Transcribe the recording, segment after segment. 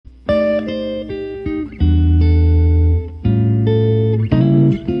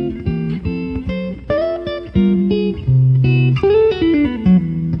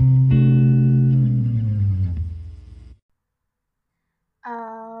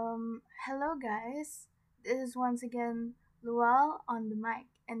Hello, guys. This is once again Louwell on the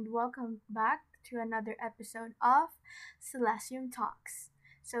mic, and welcome back to another episode of Celestium Talks.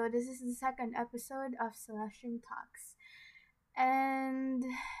 So, this is the second episode of Celestium Talks, and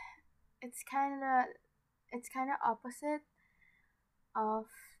it's kind of it's kind of opposite of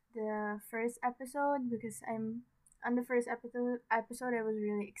the first episode because I'm on the first episode I was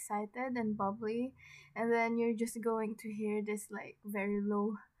really excited and bubbly, and then you're just going to hear this like very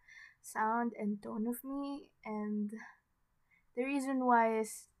low sound and tone of me, and the reason why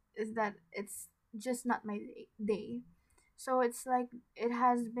is that it's just not my day. So it's like it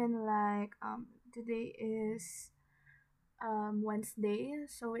has been like today is Wednesday,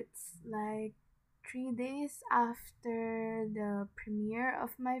 so it's like 3 days after the premiere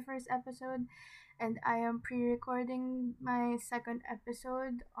of my first episode, and I am pre-recording my second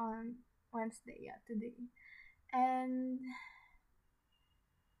episode on Wednesday, yeah, today. And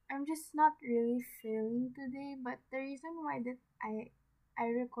I'm just not really feeling today, but the reason why that I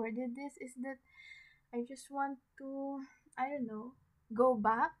recorded this is that I just want to, I don't know, go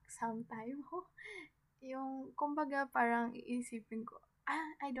back sometime. Yung kumbaga parang iisipin ko,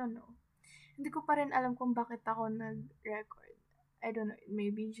 I don't know. Hindi ko pa rin alam kung bakit ako nag-record. I don't know,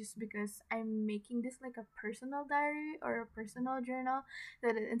 maybe just because I'm making this like a personal diary or a personal journal,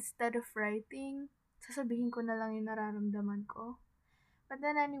 that instead of writing, sasabihin ko na lang yung nararamdaman ko. But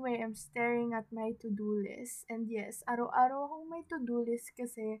then anyway, I'm staring at my to-do list. And yes, araw-araw akong may to-do list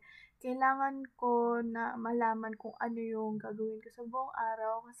kasi kailangan ko na malaman kung ano yung gagawin ko sa buong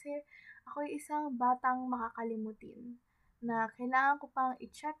araw kasi ako isang batang makakalimutin na kailangan ko pang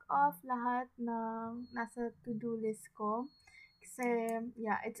i-check off lahat ng nasa to-do list ko. Kasi,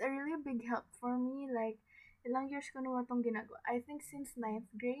 yeah, it's a really big help for me. Like, ilang years ko na itong ginagawa. I think since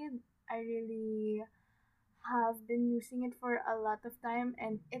ninth grade, I really have been using it for a lot of time,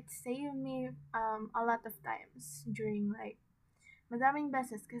 and it saved me a lot of times during like madaming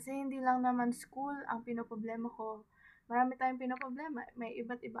beses kasi hindi lang naman school ang pinoproblema ko. Marami tayong pinoproblema. May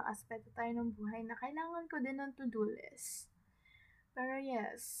iba't ibang aspeto tayo ng buhay na kailangan ko din ng to-do list. Pero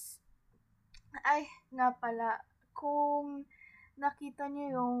yes, ay nga pala, kung nakita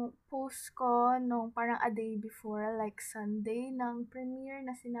niyo yung post ko nung parang a day before, like Sunday ng premiere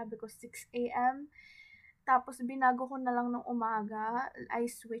na sinabi ko 6 a.m. Tapos binago ko na lang nung umaga. I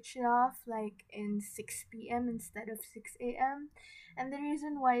switched off like in 6 p.m. instead of 6 a.m. And the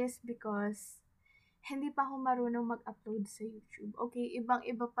reason why is because hindi pa ako marunong mag-upload sa YouTube. Okay,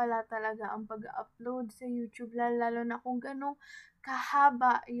 ibang-iba pala talaga ang pag-upload sa YouTube, lalo na kung ganong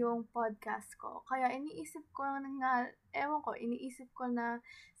kahaba yung podcast ko. Kaya iniisip ko na, ewan ko, iniisip ko na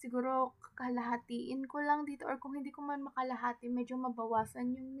siguro kalahatiin ko lang dito, or kung hindi ko man makalahati, medyo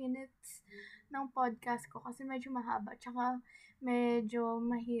mabawasan yung minutes ng podcast ko kasi medyo mahaba. Tsaka medyo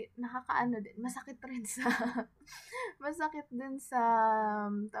nakakaano din, masakit rin sa masakit din sa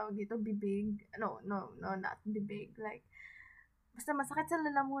tawag dito, bibig. No, not bibig. Like, basta masakit sa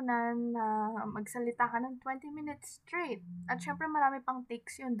lalamunan na magsalita ka ng 20 minutes straight. At syempre marami pang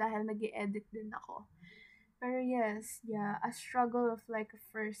takes yun dahil nag edit din ako. Pero yes, yeah, a struggle of like a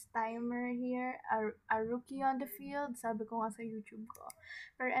first timer here, a rookie on the field, sabi ko nga sa YouTube ko.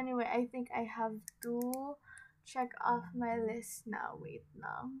 Pero anyway, I think I have to check off my list now. Wait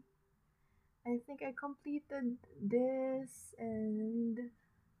lang. I think I completed this, and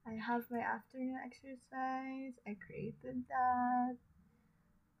I have my afternoon exercise. I created that.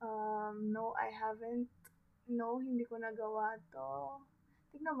 No, I haven't. No, hindi ko nagawa to.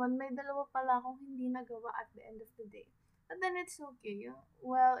 Tignan mo, may dalawa pala akong hindi nagawa at the end of the day. But then it's okay.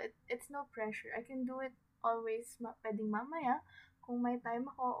 Well, it's no pressure. I can do it always, pwedeng mamaya kung may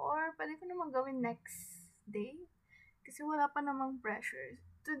time ako, or pwede ko naman gawin next day kasi wala pa namang pressure.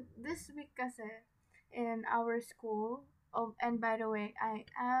 This week kasi in our school, and by the way, I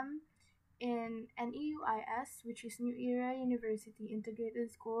am in NEUIS, which is New Era University Integrated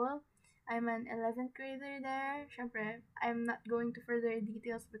School. I'm an 11th grader there. Syempre, I'm not going to further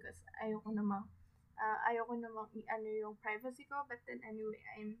details because ayoko namang i-ano yung privacy ko. But then anyway,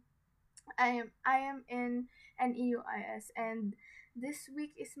 I am in NEUIS, and this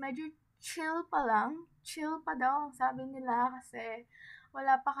week is medyo chill pa lang. Chill pa daw ang sabi nila kasi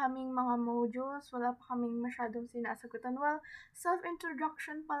wala pa kaming mga modules, wala pa kaming masyadong sinasagutan. Well,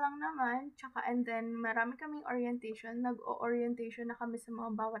 self-introduction pa lang naman, tsaka and then marami kaming orientation. Nag-o-orientation na kami sa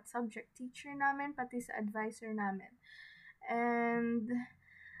mga bawat subject teacher namin, pati sa advisor namin. And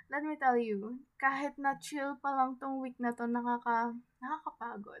let me tell you, kahit na chill pa lang tong week na to,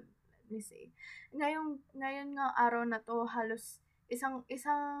 nakakapagod. Let me say. Ngayon nga araw na to, halos isang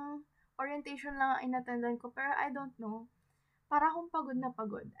orientation lang ang inattendan ko, pero I don't know. para akong pagod na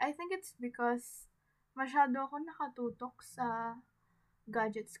pagod. I think it's because masyado ako nakatutok sa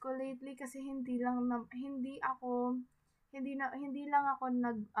gadgets ko lately kasi hindi lang ako hindi lang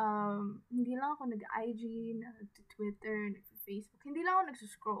ako nag-IG, nag-Twitter, nag-Facebook. Hindi lang ako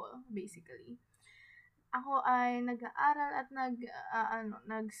nagso-scroll basically. Ako ay nag-aaral at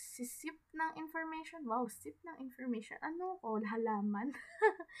nagsisip ng information. Wow, sip ng information. Ano ko? Halaman.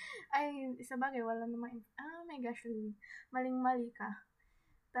 Ay, sabagay, wala namang my gosh, Louie. Maling-mali ka.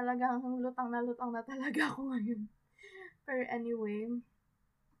 Talagang lutang na talaga ako ngayon. Pero anyway,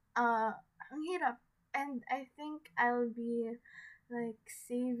 ang hirap. And I think I'll be like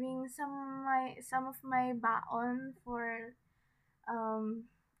saving some of my baon for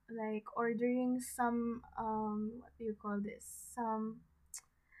um like ordering some what do you call this? Some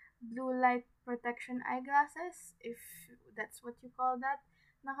blue light protection eyeglasses, if that's what you call that.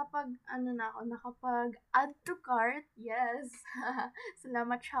 Nakapag add to cart, yes.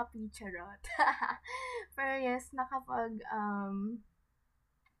 Salamat Shopee, charot. Pero yes,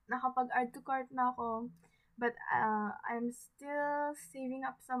 nakapag-add to cart na ako. But I'm still saving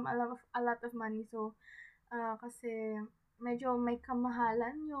up a lot of money. So, kasi medyo may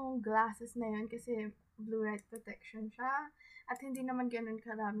kamahalan yung glasses na yun kasi blue light protection siya. At hindi naman ganun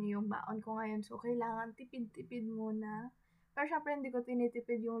karami yung baon ko ngayon. So, kailangan tipid-tipid muna. Pero syempre, hindi ko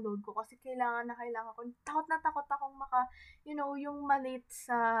tinitipid yung load ko kasi kailangan ko. Takot na takot akong yung malate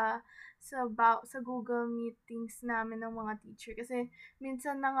sa Google meetings namin ng mga teacher. Kasi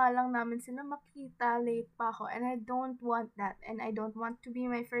minsan na nga lang namin sila makita, late pa ako. And I don't want that. And I don't want to be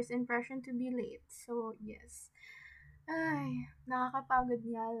my first impression to be late. So, yes. Ay, nakakapagod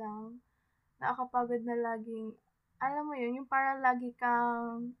nga lang. Nakakapagod na laging, alam mo yun, yung parang lagi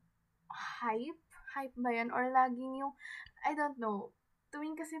kang hype? Hype ba yan? Or laging yung, I don't know,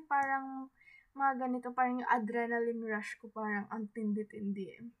 tuwing kasi parang mga ganito, parang yung adrenaline rush ko parang ang tindi-tindi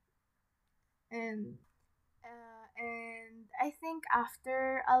eh. And I think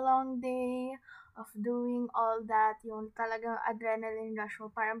after a long day of doing all that, yung talagang adrenaline rush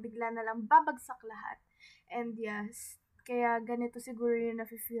mo, parang bigla na lang babagsak lahat. And yes, kaya ganito siguro yung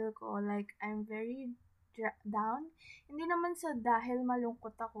nafe-feel ko, like I'm very down. Hindi naman sa dahil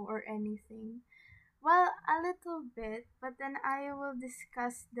malungkot ako or anything. Well, a little bit, but then I will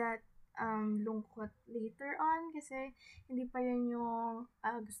discuss that lungkot later on kasi hindi pa yun yung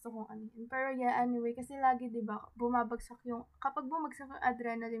gusto kong anuhin. Pero yeah, anyway, kasi lagi 'di ba kapag bumagsak yung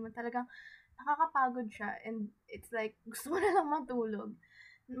adrenaline mo, talagang nakakapagod siya and it's like gusto mo na lang matulog.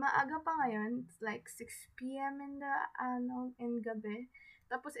 Maaga pa ngayon, it's like 6 p.m. in gabi.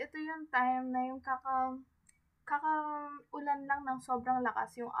 Tapos ito yung time na yung kakaulan lang ng sobrang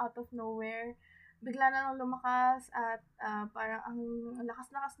lakas, yung out of nowhere. Bigla na lang lumakas at parang ang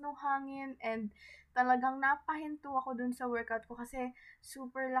lakas-lakas ng hangin and talagang napahinto ako dun sa workout ko kasi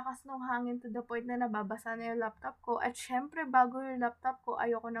super lakas ng hangin to the point na nababasa na yung laptop ko. At syempre, bago yung laptop ko,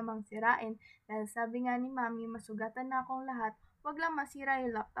 ayoko namang sirain. Dahil sabi nga ni Mami, masugatan na akong lahat, wag lang masira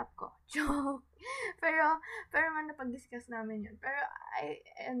yung laptop ko. Joke! pero nga napag-discuss namin yun.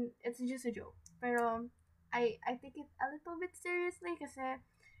 And it's just a joke. Pero, I take it a little bit seriously kasi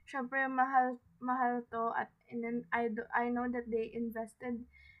syempre mahal to and then I know that they invested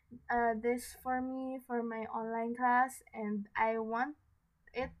this for me for my online class and I want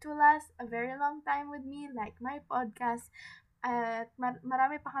it to last a very long time with me like my podcast at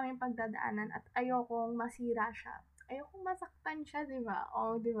marami pa kaming pagdadaanan at ayokong masira siya. Ayokong masaktan siya, di ba?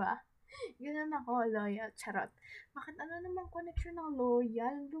 Oh, di ba? Ganun ako, loyal. Charot. Bakit ano namang connection ng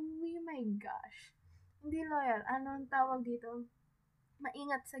loyal? Louie, my gosh. Hindi loyal. Anong tawag dito?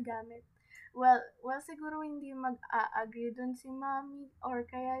 Maingat sa gamit. Well, siguro hindi mag-a-agree dun si Mami or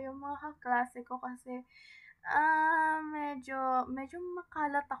kaya yung mga kaklase ko kasi medyo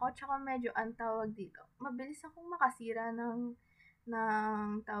makalat ako tsaka medyo ang tawag dito. Mabilis akong makasira ng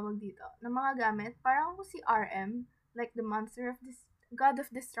tawag dito, ng mga gamit. Parang ako si RM, like the monster of this God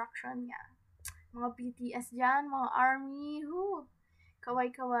of Destruction, yeah. Mga BTS dyan, mga ARMY, who?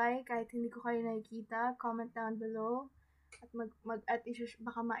 Kaway-kaway, kahit hindi ko kayo nakikita, comment down below. At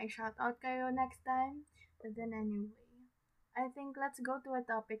baka ma-shoutout kayo next time. But then anyway, I think let's go to a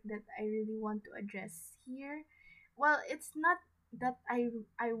topic that I really want to address here. Well, it's not that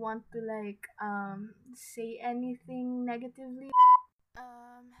I want to like say anything negatively.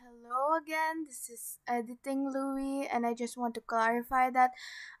 Hello again. This is Editing Louie, and I just want to clarify that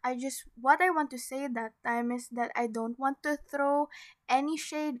what I want to say that time is that I don't want to throw any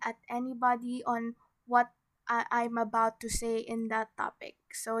shade at anybody on what I'm about to say in that topic.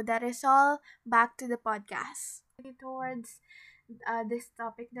 So that is all. Back to the podcast. Towards this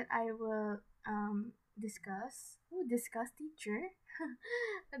topic that I will discuss. oh, discuss teacher.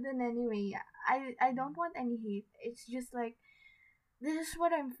 But then anyway, yeah, I don't want any hate. It's just like this is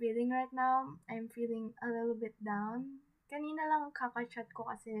what I'm feeling right now. I'm feeling a little bit down. Kanina lang kakachat ko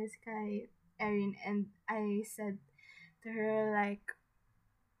kasi kay Erin, and I said to her like,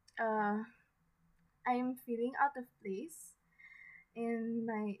 uh, I'm feeling out of place in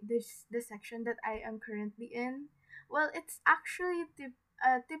the section that I am currently in. Well, it's actually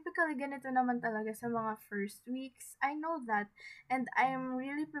typically ganito naman talaga sa mga first weeks. I know that, and I'm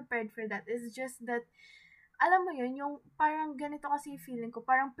really prepared for that. It's just that alam mo yun, yung parang ganito kasi yung feeling ko,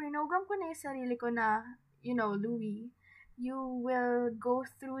 parang pinogam ko na yung sarili ko na, Louie, you will go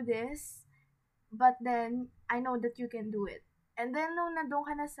through this, but then, I know that you can do it. And then, nung nandun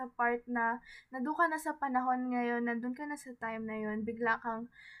ka na sa part na, nandun ka na sa panahon ngayon, nandun ka na sa time na yun, bigla kang,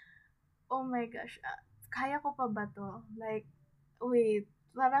 oh my gosh, kaya ko pa ba to? Like, wait,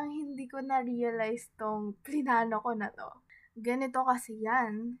 parang hindi ko na-realize tong plinano ko na to. Ganito kasi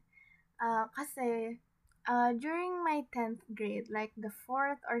yan. Kasi, during my 10th grade, like the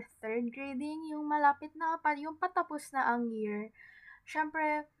 4th or 3rd grading, yung malapit na, yung patapos na ang year,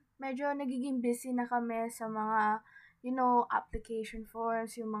 syempre, medyo nagiging busy na kami sa mga, application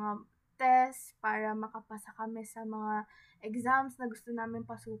forms, yung mga tests para makapasa kami sa mga exams na gusto namin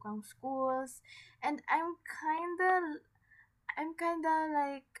pasukang schools. And I'm kinda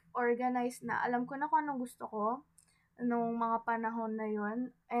like organized na. Alam ko na kung anong gusto ko nung mga panahon na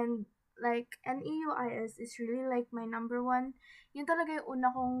yon. And like NEUIS is really like my number one. Yun talaga yung una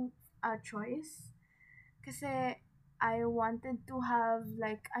kong choice. Kasi I wanted to have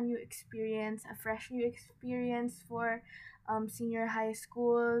like a new experience, a fresh new experience for senior high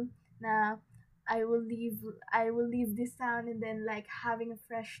school na I will leave this town and then like having a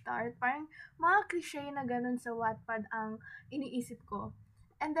fresh start. Parang mga cliche na ganun sa Wattpad ang iniisip ko.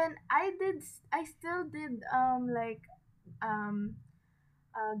 And then I still did like um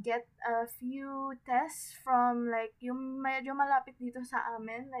get a few tests from like yung medyo malapit dito sa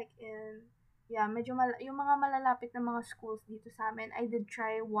amin, like in yeah, yung mga malalapit na mga schools dito sa amin. I did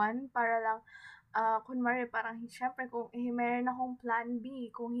try one para lang kunwari parang syempre kung meron akong plan B,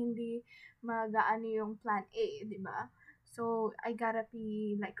 kung hindi magaano yung plan A, di ba? So, I gotta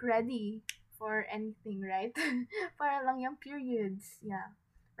be like ready for anything, right? Para lang yung periods, yeah.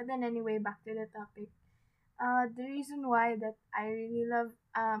 But then anyway, back to the topic. The reason why that I really love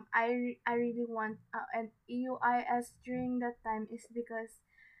I really want an EUIS during that time is because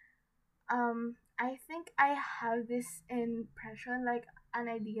I think I have this impression, like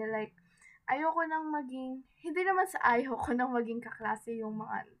an idea, like ayoko nang maging hindi naman sa ayoko nang maging kaklase yung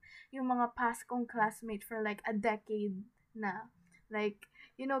mga past kong classmate for like a decade na, like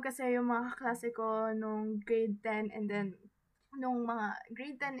kasi yung mga kaklase ko nung grade 10, and then nung mga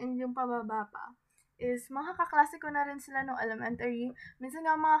grade 10 and yung pababa pa is mga kaklase ko na rin sila nung elementary. Minsan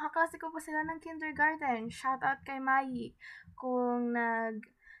nga mga kaklase ko pa sila ng kindergarten. Shout out kay Mai. Kung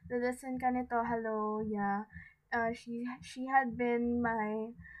listen ka nito, hello, yeah. She had been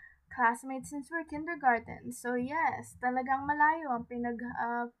my classmate since we're kindergarten. So yes, talagang malayo ang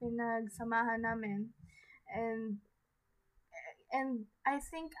pinagsamahan namin. And I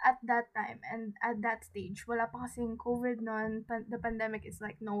think at that time and at that stage, wala pa kasing COVID noon, the pandemic is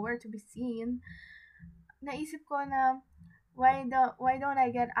like nowhere to be seen. Naisip ko na why don't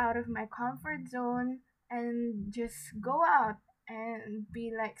I get out of my comfort zone and just go out and be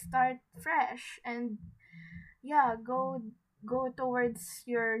like start fresh and yeah, go towards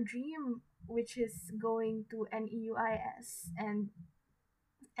your dream, which is going to an EUIS. And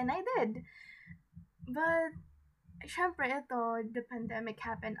I did. But syempre ito, the pandemic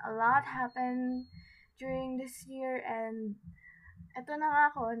happened. A lot happened during this year, and eto na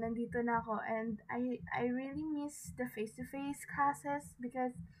nga ako, nandito na ako, and I really miss the face-to-face classes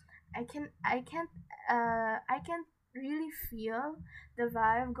because I can't really feel the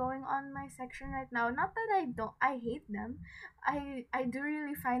vibe going on my section right now. Not that I hate them. I do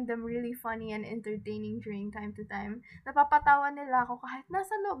really find them really funny and entertaining during time to time. Napapatawa nila ako kahit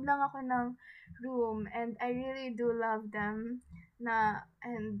nasa loob lang ako ng room, and I really do love them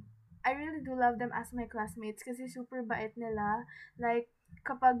and I really do love them as my classmates kasi super bait nila. Like,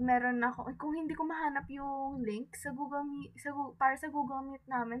 kapag meron ako, kung hindi ko mahanap yung link sa Google Meet, para sa Google Meet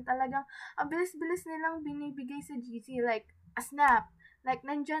namin, talagang, ang bilis-bilis nilang binibigay sa GC, like, a snap. Like,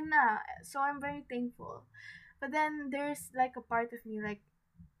 nandyan na. So, I'm very thankful. But then, there's, like, a part of me, like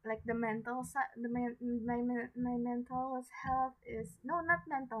the mental my mental health is no, not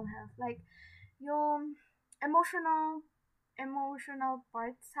mental health, like yung emotional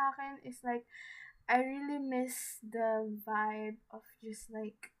part sa akin is like I really miss the vibe of just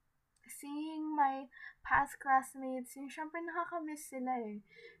like seeing my past classmates, yung syempre nakakamiss sila eh.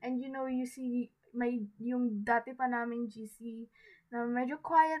 And you see may yung dati pa naming GC na medyo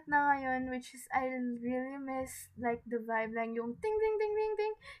quiet na ngayon, which is I really miss like the vibe lang yung ting ting ting ting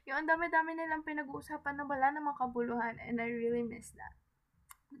ting, yung ang dami-dami nilang pinag-uusapan na wala namang kabuluhan, and I really miss that.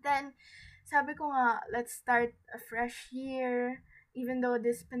 But then sabi ko nga, let's start a fresh year, even though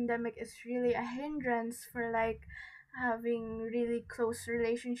this pandemic is really a hindrance for like having really close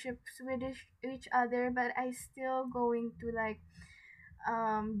relationships with each other, but I still going to like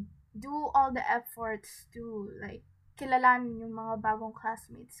do all the efforts to like kilalanin yung mga bagong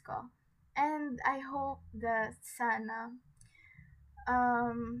classmates ko. And I hope that sana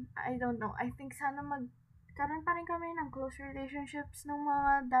I don't know, I think sana magkaroon pa rin kami ng close relationships ng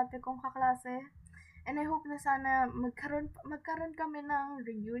mga dati kong kaklase. And I hope na sana magkaroon kami ng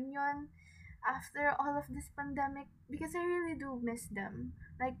reunion after all of this pandemic, because I really do miss them.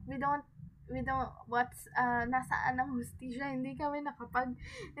 Like we don't what's nasaan ang hustisya, hindi kami nakapag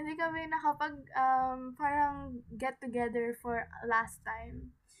parang get together for last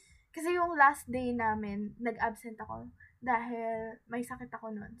time. Kasi yung last day namin, nag-absent ako dahil may sakit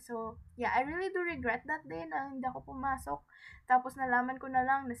ako nun. So, yeah, I really do regret that day na hindi ako pumasok. Tapos nalaman ko na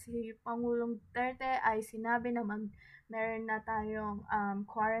lang na si Pangulong Duterte ay sinabi na meron na tayong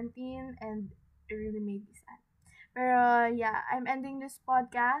quarantine, and it really made me sad. Pero yeah, I'm ending this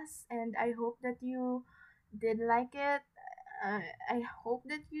podcast and I hope that you did like it. I hope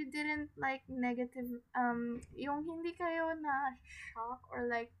that you didn't like negative yung hindi kayo na shock or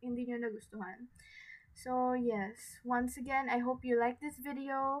like hindi nyo nagustuhan. So yes, once again, I hope you like this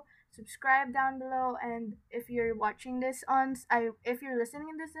video. Subscribe down below, and if you're watching this if you're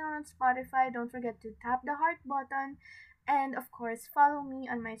listening to this on Spotify, don't forget to tap the heart button, and of course, follow me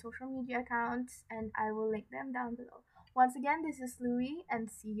on my social media accounts, and I will link them down below. Once again, this is Louie,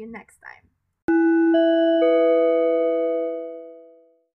 and see you next time.